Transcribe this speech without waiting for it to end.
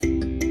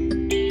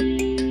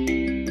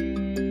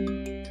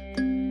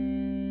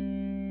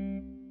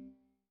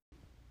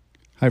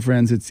Hi,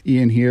 friends. It's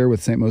Ian here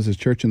with St. Moses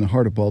Church in the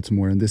heart of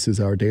Baltimore, and this is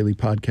our daily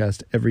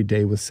podcast, Every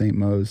Day with St.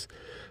 Mose,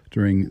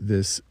 during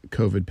this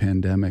COVID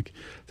pandemic.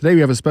 Today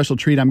we have a special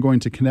treat. I'm going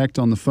to connect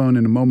on the phone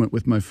in a moment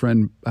with my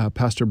friend,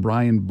 Pastor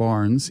Brian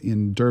Barnes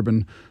in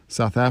Durban,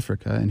 South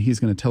Africa, and he's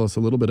going to tell us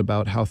a little bit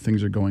about how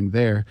things are going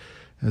there,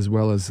 as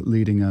well as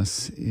leading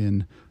us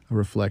in a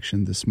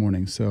reflection this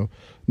morning. So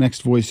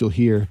next voice you'll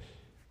hear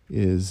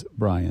is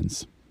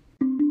Brian's.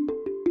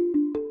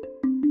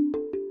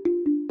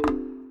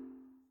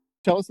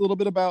 Tell us a little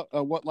bit about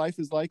what life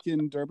is like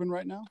in Durban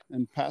right now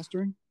and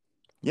pastoring.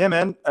 Yeah,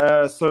 man.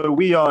 So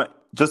we are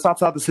just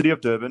outside the city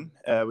of Durban,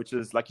 which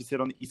is, like you said,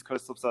 on the east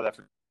coast of South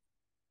Africa,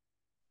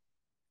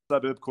 a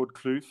suburb called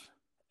Kloof.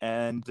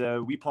 And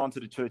we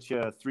planted a church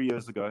here 3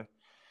 years ago.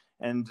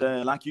 And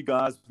like you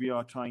guys, we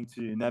are trying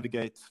to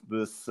navigate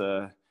this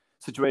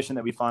situation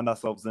that we find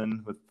ourselves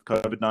in with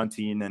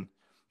COVID-19 and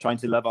trying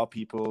to love our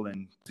people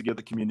and to give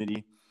the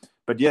community.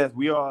 But yeah,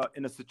 we are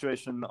in a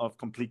situation of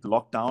complete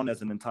lockdown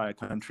as an entire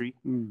country,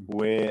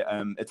 where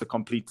it's a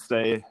complete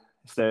stay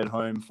at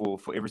home for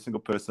every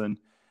single person,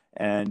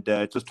 and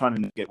just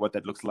trying to get what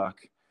that looks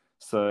like.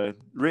 So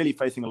really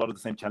facing a lot of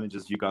the same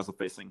challenges you guys are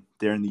facing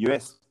there in the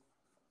US.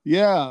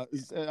 Yeah,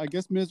 I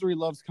guess misery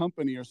loves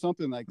company or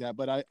something like that.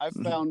 But I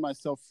found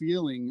myself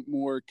feeling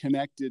more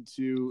connected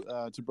to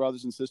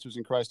brothers and sisters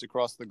in Christ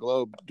across the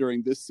globe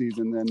during this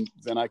season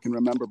than I can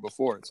remember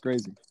before. It's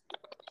crazy.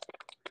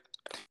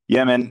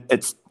 Yeah, man,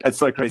 it's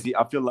so crazy.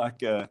 I feel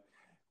like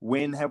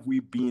when have we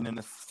been in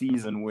a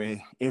season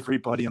where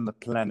everybody on the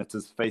planet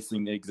is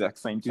facing the exact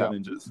same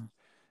challenges?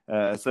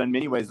 Yeah. So in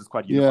many ways, it's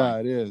quite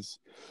unifying. Yeah, it is.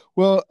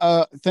 Well,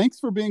 thanks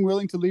for being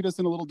willing to lead us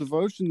in a little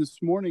devotion this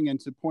morning and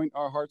to point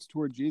our hearts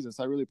toward Jesus.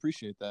 I really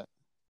appreciate that.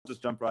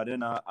 Just jump right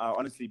in. I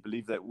honestly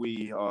believe that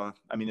we are,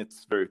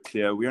 it's very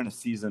clear. We're in a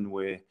season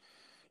where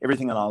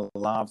everything in our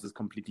lives has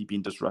completely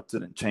been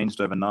disrupted and changed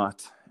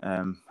overnight.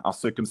 Our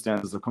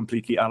circumstances are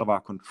completely out of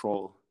our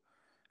control.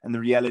 And the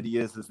reality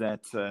is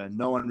that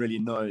no one really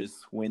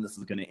knows when this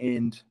is going to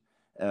end.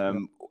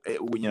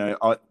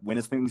 When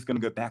is things going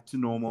to go back to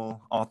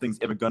normal? Are things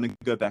ever going to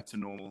go back to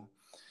normal?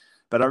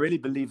 But I really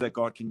believe that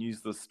God can use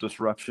this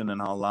disruption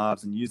in our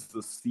lives and use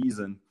this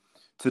season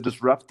to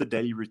disrupt the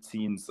daily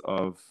routines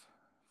of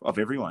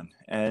everyone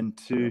and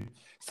to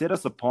set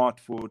us apart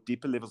for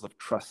deeper levels of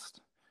trust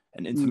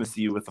and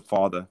intimacy with the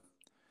Father.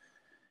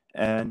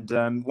 And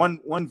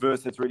one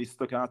verse that's really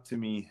stuck out to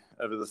me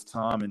over this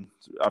time, and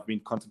I've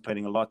been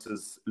contemplating a lot,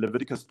 is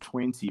Leviticus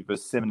 20,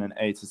 verse 7 and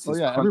 8. It says,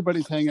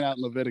 everybody's hanging out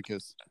in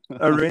Leviticus.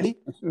 Oh, really?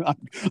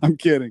 I'm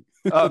kidding.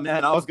 Oh,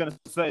 man, I was going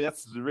to say,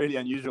 that's really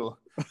unusual.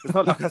 It's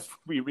not like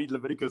we read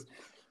Leviticus.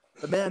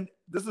 But, man,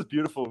 this is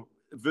beautiful.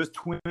 Verse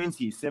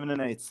 20, 7 and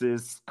 8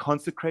 says,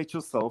 consecrate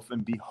yourself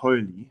and be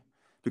holy,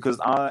 because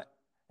I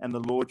am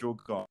the Lord your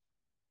God.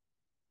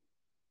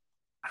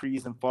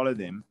 Decrees and follow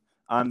them.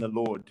 I'm the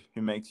Lord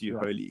who makes you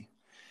holy.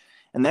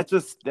 And that's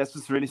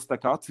just really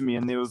stuck out to me.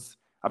 And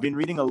I've been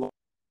reading a lot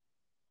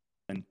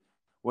and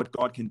what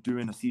God can do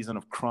in a season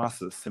of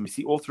crisis. And we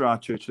see all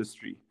throughout church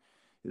history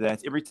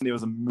that every time there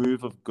was a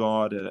move of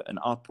God, an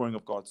outpouring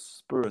of God's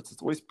Spirit,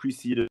 it's always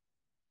preceded.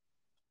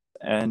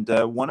 And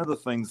one of the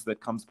things that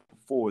comes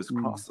before is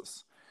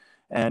crisis.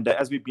 And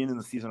as we've been in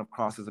the season of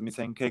crisis, I've been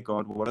saying, okay,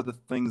 God, what are the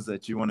things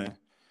that you want to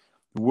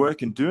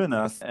work and do in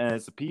us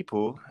as a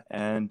people?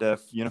 And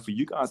for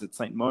you guys at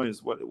St.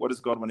 Mose, what is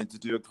God wanting to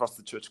do across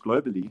the church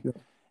globally?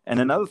 And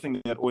another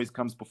thing that always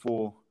comes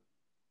before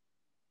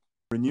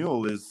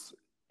renewal is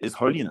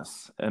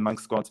holiness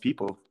amongst God's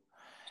people.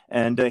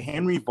 And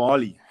Henry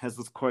Varley has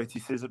this quote. He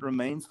says, it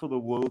remains for the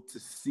world to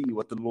see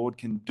what the Lord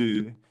can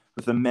do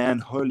with a man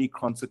wholly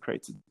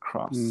consecrated to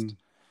Christ.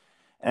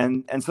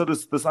 And so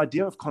this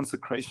idea of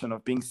consecration,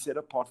 of being set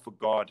apart for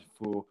God,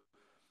 for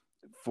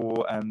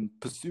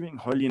pursuing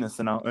holiness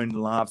in our own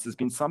lives, has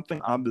been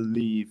something I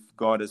believe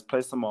God has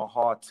placed on my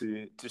heart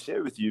to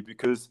share with you,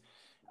 because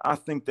I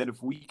think that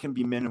if we can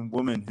be men and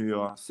women who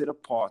are set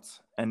apart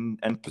and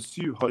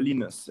pursue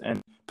holiness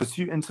and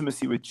pursue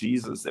intimacy with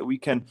Jesus, that we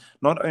can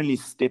not only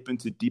step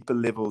into deeper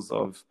levels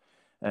of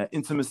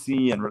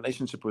intimacy and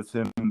relationship with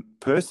him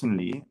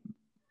personally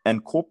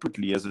and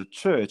corporately as a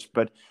church,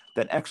 but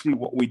that actually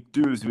what we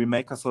do is we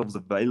make ourselves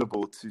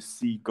available to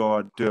see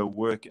God do a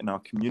work in our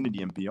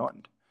community and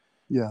beyond.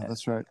 Yeah,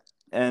 that's right.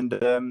 And,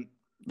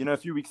 a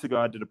few weeks ago,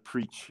 I did a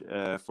preach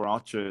for our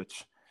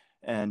church.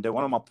 And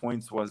one of my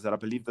points was that I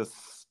believe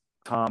this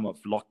time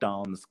of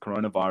lockdown, this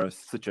coronavirus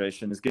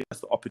situation, is giving us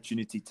the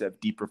opportunity to have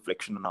deep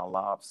reflection in our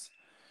lives.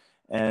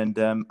 And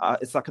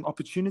it's like an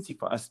opportunity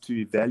for us to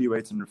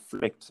evaluate and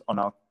reflect on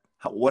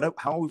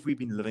how have we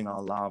been living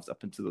our lives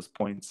up until this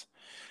point?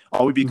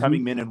 Are we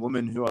becoming men and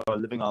women who are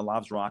living our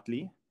lives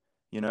rightly,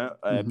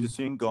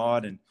 pursuing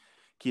God and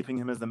keeping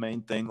him as the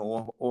main thing,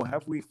 or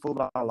have we filled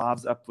our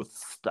lives up with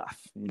stuff,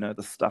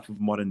 the stuff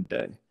of modern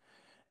day?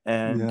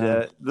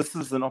 And this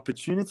is an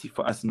opportunity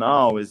for us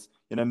now. Is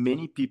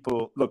many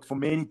people,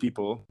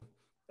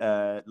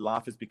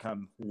 life has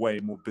become way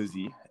more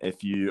busy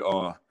if you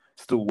are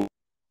still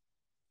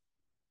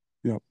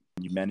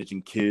you're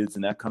managing kids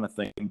and that kind of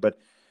thing. But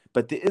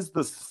there is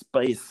this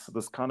space,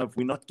 this kind of,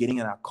 we're not getting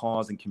in our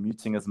cars and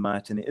commuting as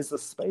much. And there is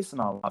this space in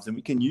our lives, and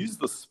we can use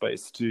this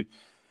space to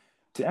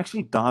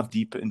actually dive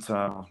deeper into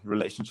our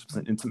relationships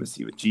and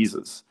intimacy with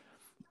Jesus.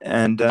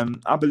 And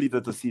I believe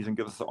that this season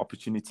gives us the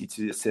opportunity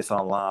to assess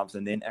our lives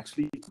and then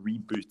actually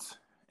reboot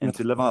and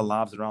to live our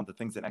lives around the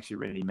things that actually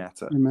really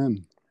matter.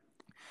 Amen.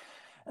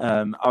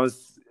 I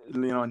was,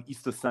 on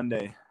Easter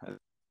Sunday,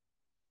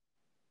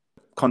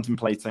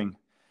 contemplating,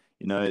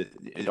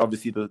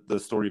 obviously the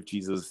story of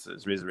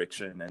Jesus'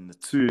 resurrection and the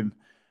tomb.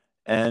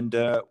 And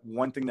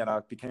one thing that I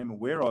became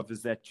aware of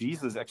is that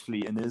Jesus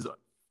actually, in his,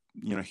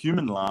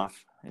 human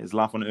life, his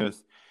life on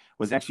earth,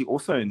 was actually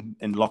also in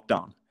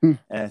lockdown.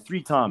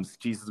 3 times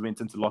Jesus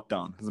went into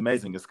lockdown. It was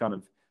amazing. It's kind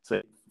of,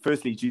 so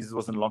firstly, Jesus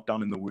was in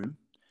lockdown in the womb.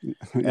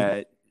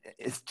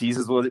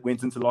 Jesus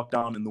went into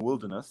lockdown in the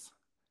wilderness.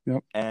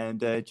 Yep.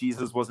 And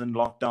Jesus was in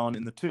lockdown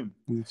in the tomb.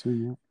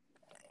 Yeah.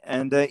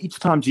 And each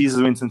time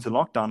Jesus went into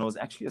lockdown, it was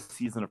actually a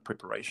season of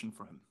preparation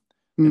for him.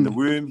 In the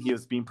womb, he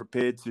was being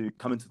prepared to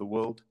come into the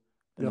world.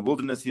 In the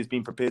wilderness, he was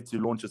being prepared to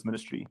launch his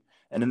ministry.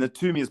 And in the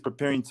tomb, he was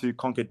preparing to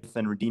conquer death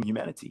and redeem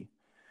humanity.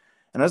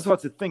 And I just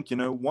want to think,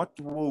 what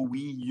will we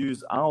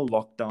use our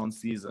lockdown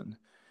season?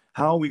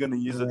 How are we going to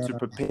use it to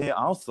prepare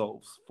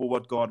ourselves for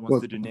what God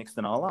wants to do next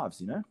in our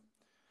lives,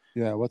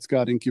 Yeah, what's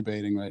God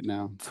incubating right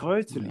now?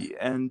 Totally.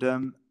 Yeah.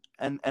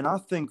 And I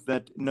think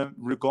that,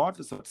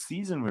 regardless of what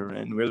season we're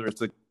in, whether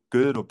it's a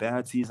good or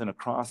bad season, a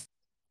crisis,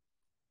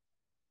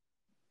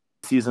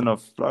 season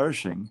of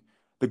flourishing,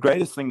 the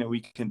greatest thing that we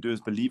can do as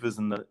believers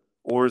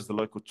or as the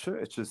local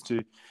church is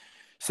to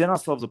set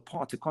ourselves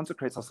apart, to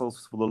consecrate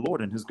ourselves for the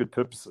Lord and his good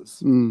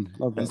purposes. And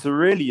so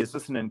really it's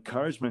just an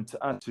encouragement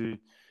to us to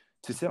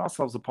set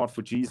ourselves apart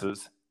for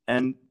Jesus.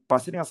 And by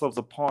setting ourselves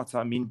apart,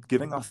 I mean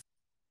giving us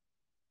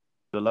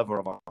the lover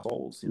of our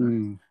souls.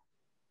 When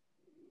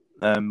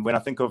I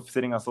think of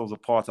setting ourselves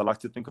apart, I like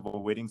to think of a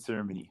wedding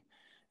ceremony.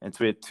 And it's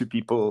where 2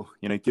 people,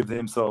 give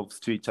themselves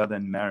to each other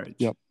in marriage.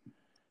 Yep.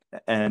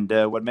 And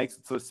what makes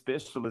it so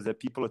special is that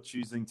people are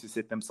choosing to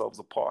set themselves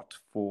apart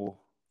for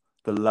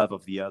the love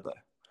of the other.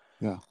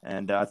 Yeah.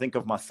 And I think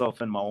of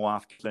myself and my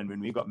wife, Caitlin, when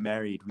we got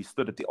married, we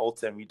stood at the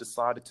altar and we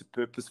decided to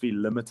purposely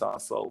limit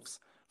ourselves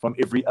from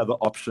every other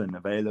option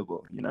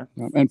available,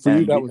 And for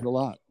you, that was a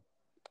lot.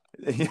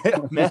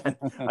 Yeah, man,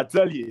 I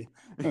tell you.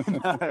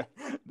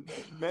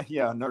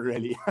 Yeah, not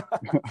really.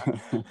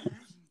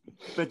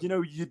 But,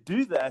 you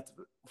do that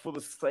for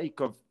the sake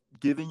of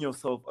giving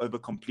yourself over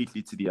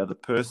completely to the other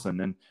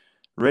person. And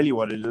really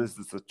what it is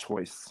a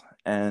choice.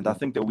 And I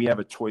think that we have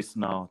a choice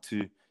now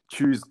to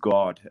choose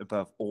God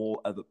above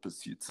all other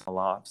pursuits of our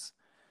lives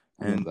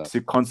and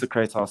to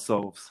consecrate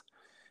ourselves.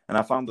 And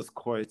I found this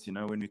quote,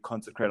 when we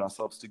consecrate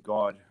ourselves to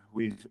God,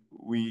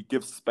 we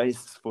give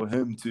space for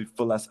him to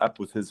fill us up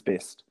with his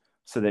best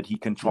so that he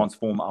can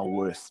transform our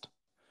worst.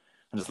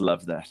 I just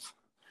love that.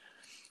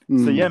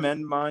 So yeah,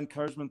 man, my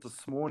encouragement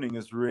this morning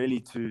is really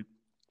to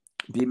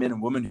be men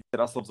and women who set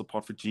ourselves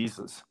apart for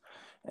Jesus.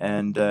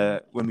 And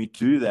when we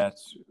do that,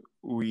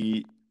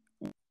 we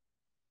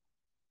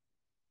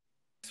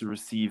to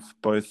receive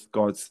both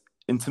God's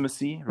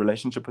intimacy,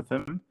 relationship with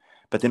him,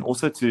 but then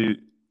also to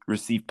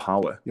receive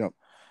power. Yep.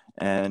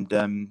 And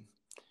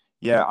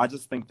I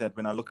just think that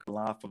when I look at the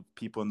life of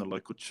people in the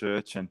local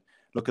church and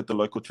look at the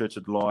local church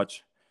at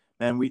large,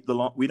 man, we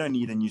don't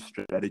need a new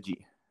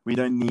strategy. We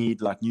don't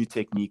need like new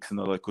techniques in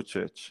the local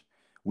church.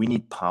 We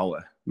need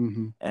power.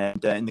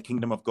 And in the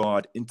kingdom of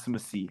God,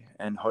 intimacy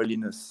and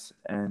holiness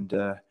and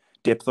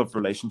depth of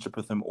relationship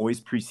with him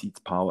always precedes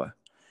power.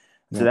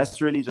 So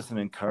that's really just an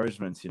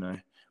encouragement,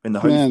 when the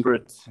Holy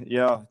Spirit,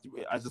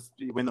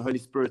 when the Holy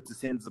Spirit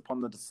descends upon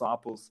the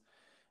disciples,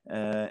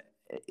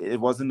 it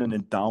wasn't an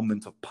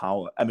endowment of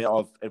power.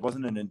 It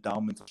wasn't an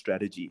endowment of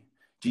strategy.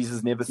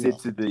 Jesus never said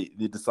to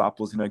the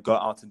disciples, go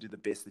out and do the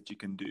best that you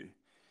can do.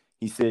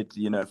 He said,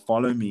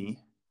 follow me.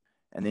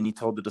 And then he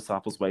told the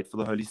disciples, wait for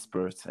the Holy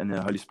Spirit. And then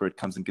the Holy Spirit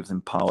comes and gives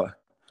them power.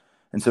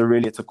 And so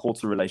really it's a call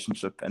to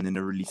relationship and then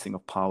a releasing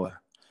of power.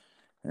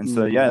 And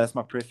so, that's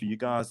my prayer for you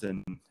guys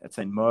and at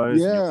St. Mo's.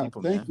 Yeah, and your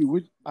people, thank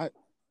you.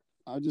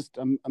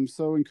 I'm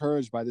so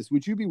encouraged by this.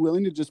 Would you be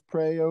willing to just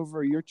pray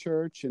over your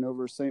church and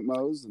over St.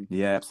 Mo's? And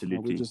yeah,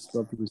 absolutely. We just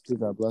love to receive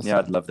that blessing. Yeah,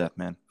 I'd love that,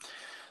 man.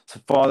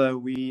 So, Father,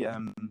 we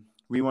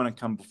want to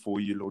come before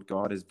you, Lord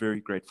God, as very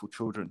grateful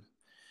children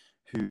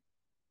who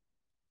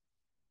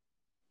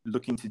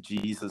looking to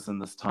Jesus in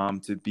this time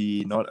to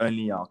be not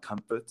only our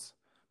comfort,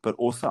 but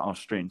also our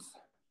strength.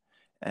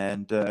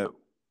 And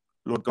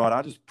Lord God,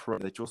 I just pray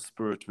that your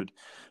Spirit would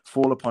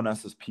fall upon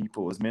us as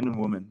people, as men and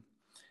women,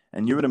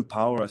 and you would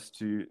empower us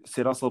to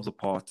set ourselves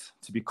apart,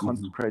 to be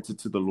consecrated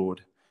to the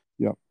Lord.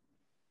 Yeah.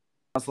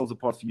 Ourselves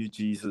apart for you,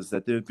 Jesus,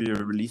 that there would be a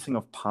releasing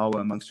of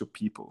power amongst your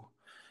people,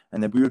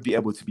 and that we would be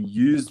able to be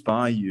used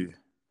by you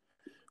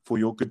for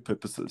your good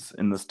purposes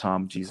in this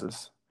time,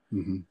 Jesus.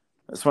 I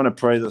just want to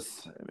pray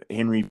this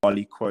Henry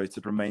Barley quote: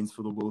 it remains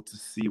for the world to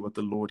see what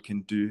the Lord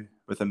can do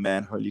with a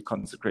man wholly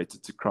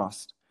consecrated to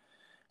Christ.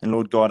 And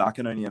Lord God, I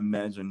can only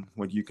imagine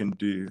what you can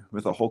do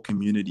with a whole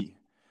community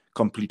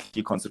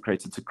completely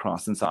consecrated to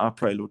Christ. And so I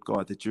pray, Lord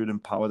God, that you would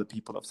empower the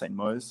people of St.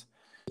 Mo's,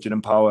 that you'd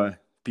empower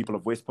people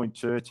of West Point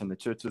Church and the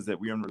churches that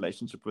we're in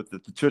relationship with,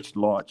 that the church at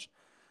large,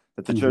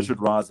 that the church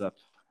would rise up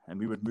and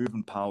we would move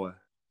in power.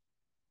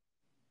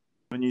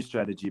 A new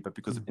strategy, but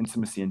because of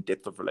intimacy and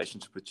depth of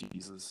relationship with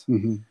Jesus.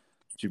 Would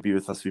you be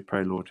with us, we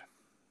pray, Lord.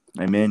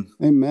 Amen.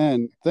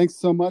 Amen. Thanks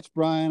so much,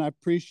 Brian. I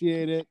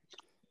appreciate it.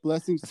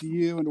 Blessings to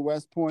you and to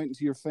West Point and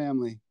to your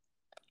family.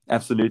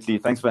 Absolutely.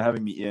 Thanks for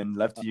having me, Ian.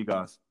 Love to you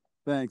guys.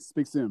 Thanks.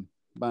 Speak soon.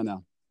 Bye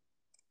now.